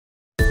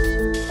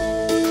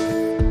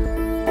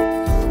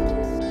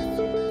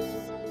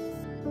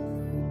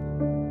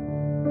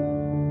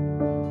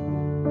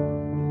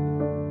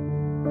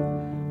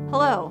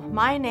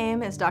My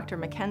name is Dr.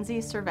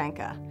 Mackenzie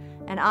Cervenka,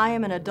 and I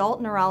am an adult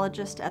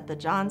neurologist at the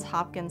Johns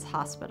Hopkins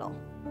Hospital.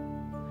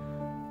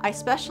 I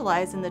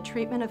specialize in the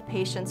treatment of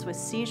patients with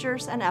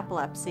seizures and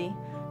epilepsy,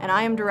 and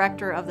I am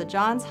director of the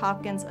Johns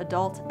Hopkins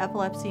Adult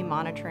Epilepsy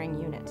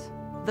Monitoring Unit.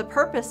 The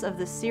purpose of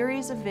the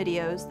series of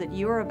videos that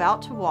you are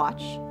about to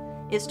watch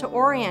is to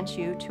orient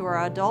you to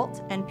our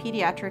adult and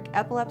pediatric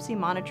epilepsy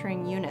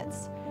monitoring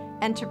units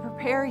and to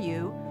prepare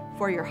you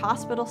for your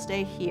hospital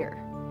stay here,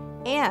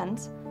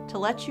 and to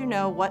let you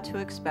know what to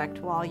expect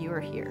while you are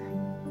here.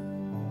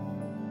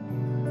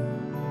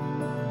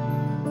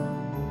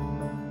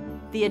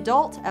 The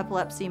Adult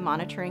Epilepsy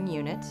Monitoring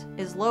Unit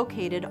is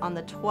located on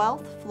the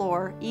 12th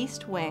floor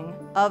east wing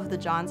of the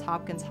Johns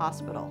Hopkins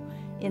Hospital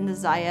in the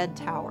Zayed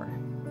Tower.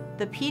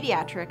 The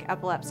Pediatric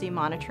Epilepsy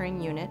Monitoring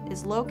Unit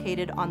is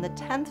located on the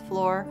 10th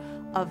floor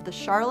of the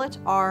Charlotte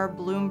R.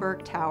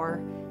 Bloomberg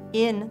Tower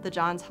in the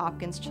Johns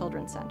Hopkins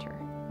Children's Center.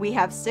 We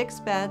have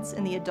 6 beds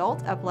in the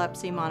Adult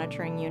Epilepsy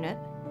Monitoring Unit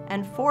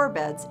and 4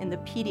 beds in the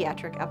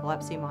Pediatric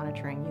Epilepsy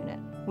Monitoring Unit.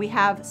 We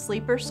have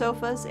sleeper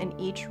sofas in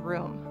each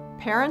room.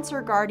 Parents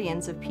or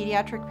guardians of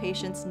pediatric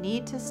patients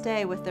need to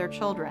stay with their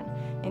children,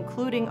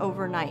 including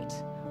overnight,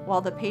 while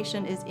the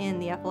patient is in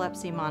the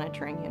Epilepsy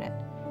Monitoring Unit,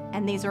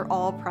 and these are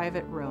all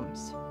private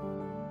rooms.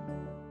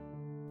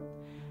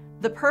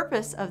 The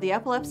purpose of the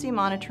Epilepsy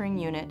Monitoring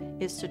Unit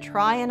is to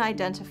try and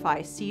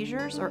identify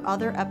seizures or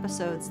other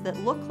episodes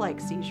that look like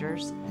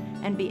seizures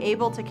and be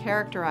able to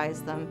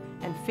characterize them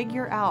and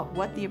figure out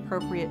what the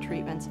appropriate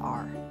treatments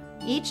are.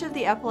 Each of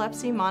the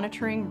epilepsy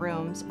monitoring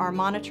rooms are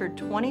monitored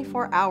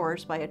 24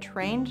 hours by a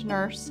trained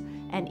nurse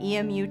and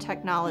EMU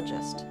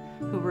technologist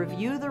who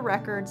review the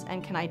records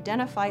and can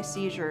identify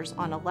seizures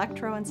on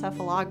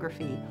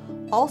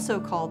electroencephalography, also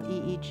called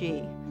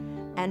EEG,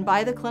 and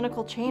by the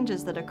clinical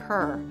changes that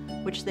occur,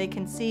 which they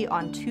can see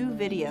on 2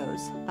 videos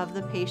of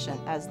the patient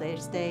as they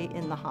stay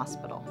in the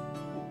hospital.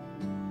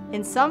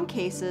 In some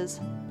cases,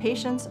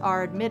 patients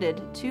are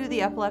admitted to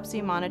the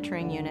Epilepsy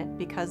Monitoring Unit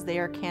because they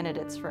are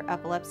candidates for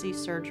epilepsy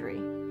surgery.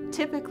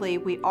 Typically,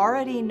 we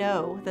already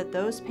know that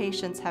those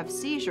patients have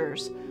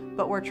seizures,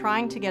 but we're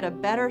trying to get a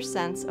better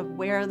sense of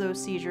where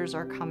those seizures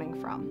are coming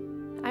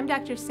from. I'm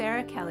Dr.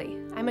 Sarah Kelley.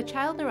 I'm a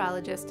child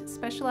neurologist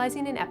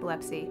specializing in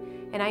epilepsy,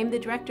 and I am the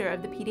director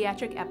of the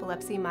Pediatric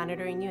Epilepsy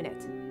Monitoring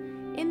Unit.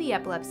 In the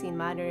epilepsy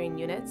monitoring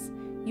units,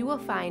 you will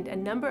find a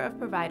number of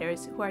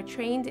providers who are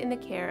trained in the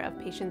care of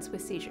patients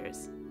with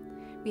seizures.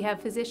 We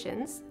have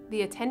physicians,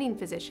 the attending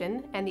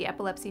physician and the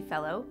epilepsy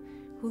fellow,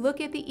 who look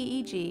at the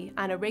EEG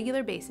on a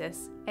regular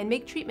basis and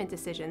make treatment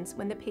decisions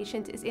when the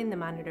patient is in the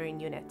monitoring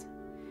unit.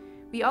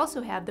 We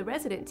also have the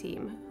resident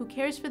team who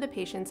cares for the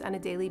patients on a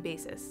daily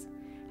basis,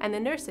 and the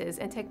nurses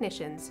and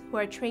technicians who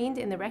are trained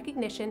in the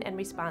recognition and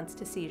response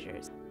to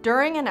seizures.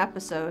 During an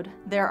episode,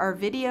 there are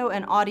video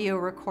and audio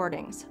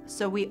recordings,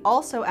 so we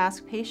also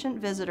ask patient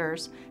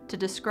visitors to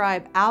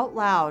describe out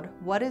loud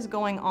what is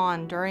going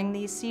on during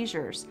these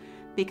seizures,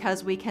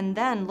 because we can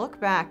then look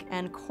back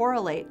and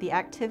correlate the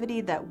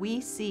activity that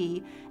we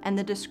see and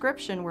the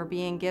description we're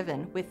being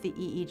given with the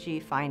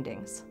EEG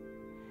findings.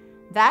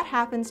 That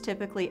happens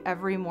typically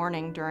every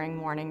morning during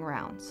morning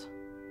rounds.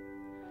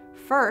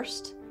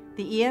 First,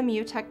 the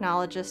EMU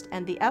technologist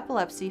and the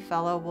epilepsy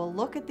fellow will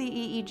look at the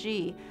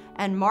EEG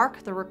and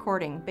mark the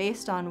recording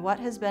based on what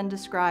has been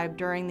described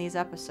during these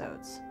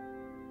episodes.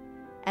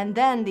 And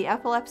then the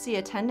epilepsy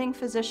attending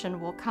physician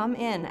will come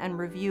in and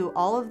review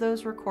all of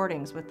those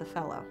recordings with the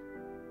fellow.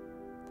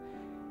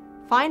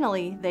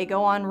 Finally, they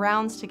go on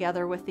rounds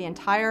together with the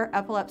entire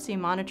Epilepsy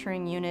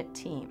Monitoring Unit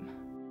team.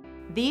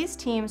 These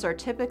teams are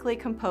typically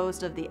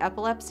composed of the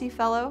epilepsy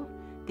fellow,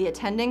 the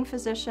attending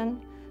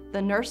physician,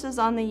 the nurses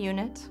on the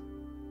unit,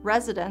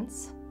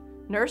 residents,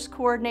 nurse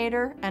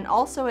coordinator, and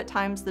also at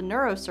times the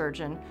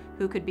neurosurgeon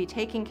who could be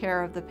taking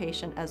care of the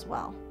patient as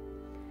well.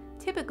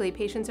 Typically,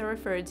 patients are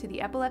referred to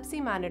the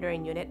Epilepsy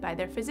Monitoring Unit by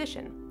their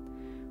physician.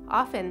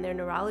 Often, their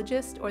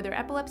neurologist or their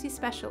epilepsy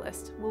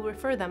specialist will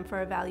refer them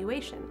for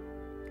evaluation.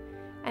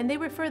 And they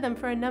refer them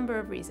for a number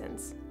of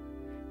reasons.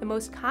 The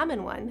most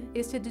common one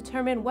is to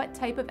determine what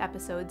type of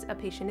episodes a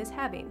patient is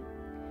having.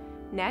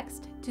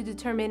 Next, to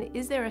determine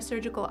is there a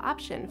surgical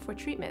option for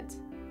treatment.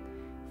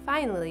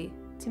 Finally,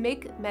 to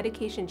make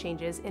medication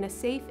changes in a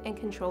safe and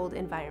controlled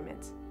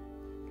environment.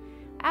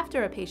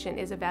 After a patient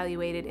is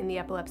evaluated in the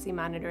epilepsy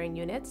monitoring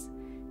units,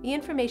 the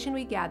information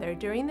we gather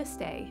during the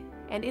stay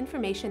and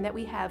information that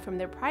we have from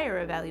their prior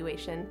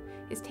evaluation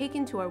is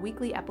taken to our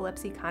weekly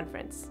epilepsy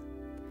conference.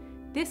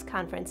 This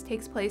conference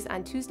takes place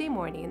on Tuesday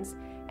mornings,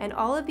 and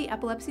all of the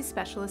epilepsy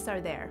specialists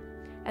are there,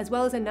 as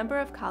well as a number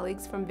of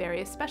colleagues from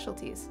various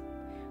specialties.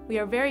 We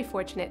are very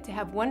fortunate to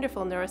have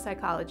wonderful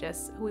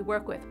neuropsychologists who we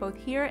work with both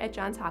here at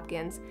Johns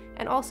Hopkins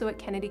and also at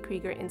Kennedy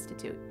Krieger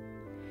Institute.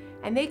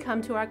 And they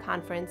come to our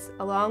conference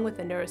along with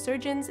the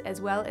neurosurgeons as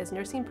well as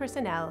nursing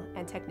personnel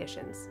and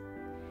technicians.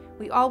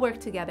 We all work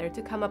together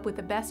to come up with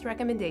the best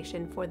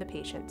recommendation for the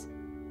patient.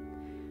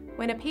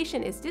 When a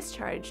patient is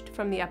discharged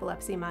from the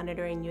epilepsy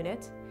monitoring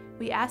unit,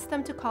 we ask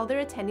them to call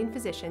their attending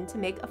physician to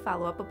make a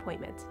follow-up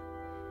appointment.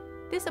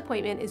 This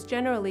appointment is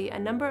generally a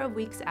number of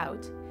weeks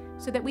out,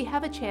 so that we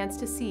have a chance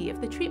to see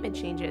if the treatment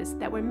changes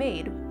that were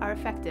made are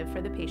effective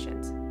for the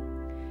patient.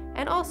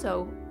 And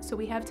also, so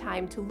we have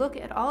time to look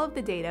at all of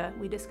the data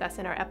we discuss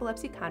in our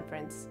epilepsy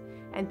conference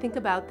and think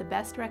about the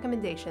best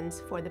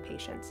recommendations for the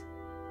patient.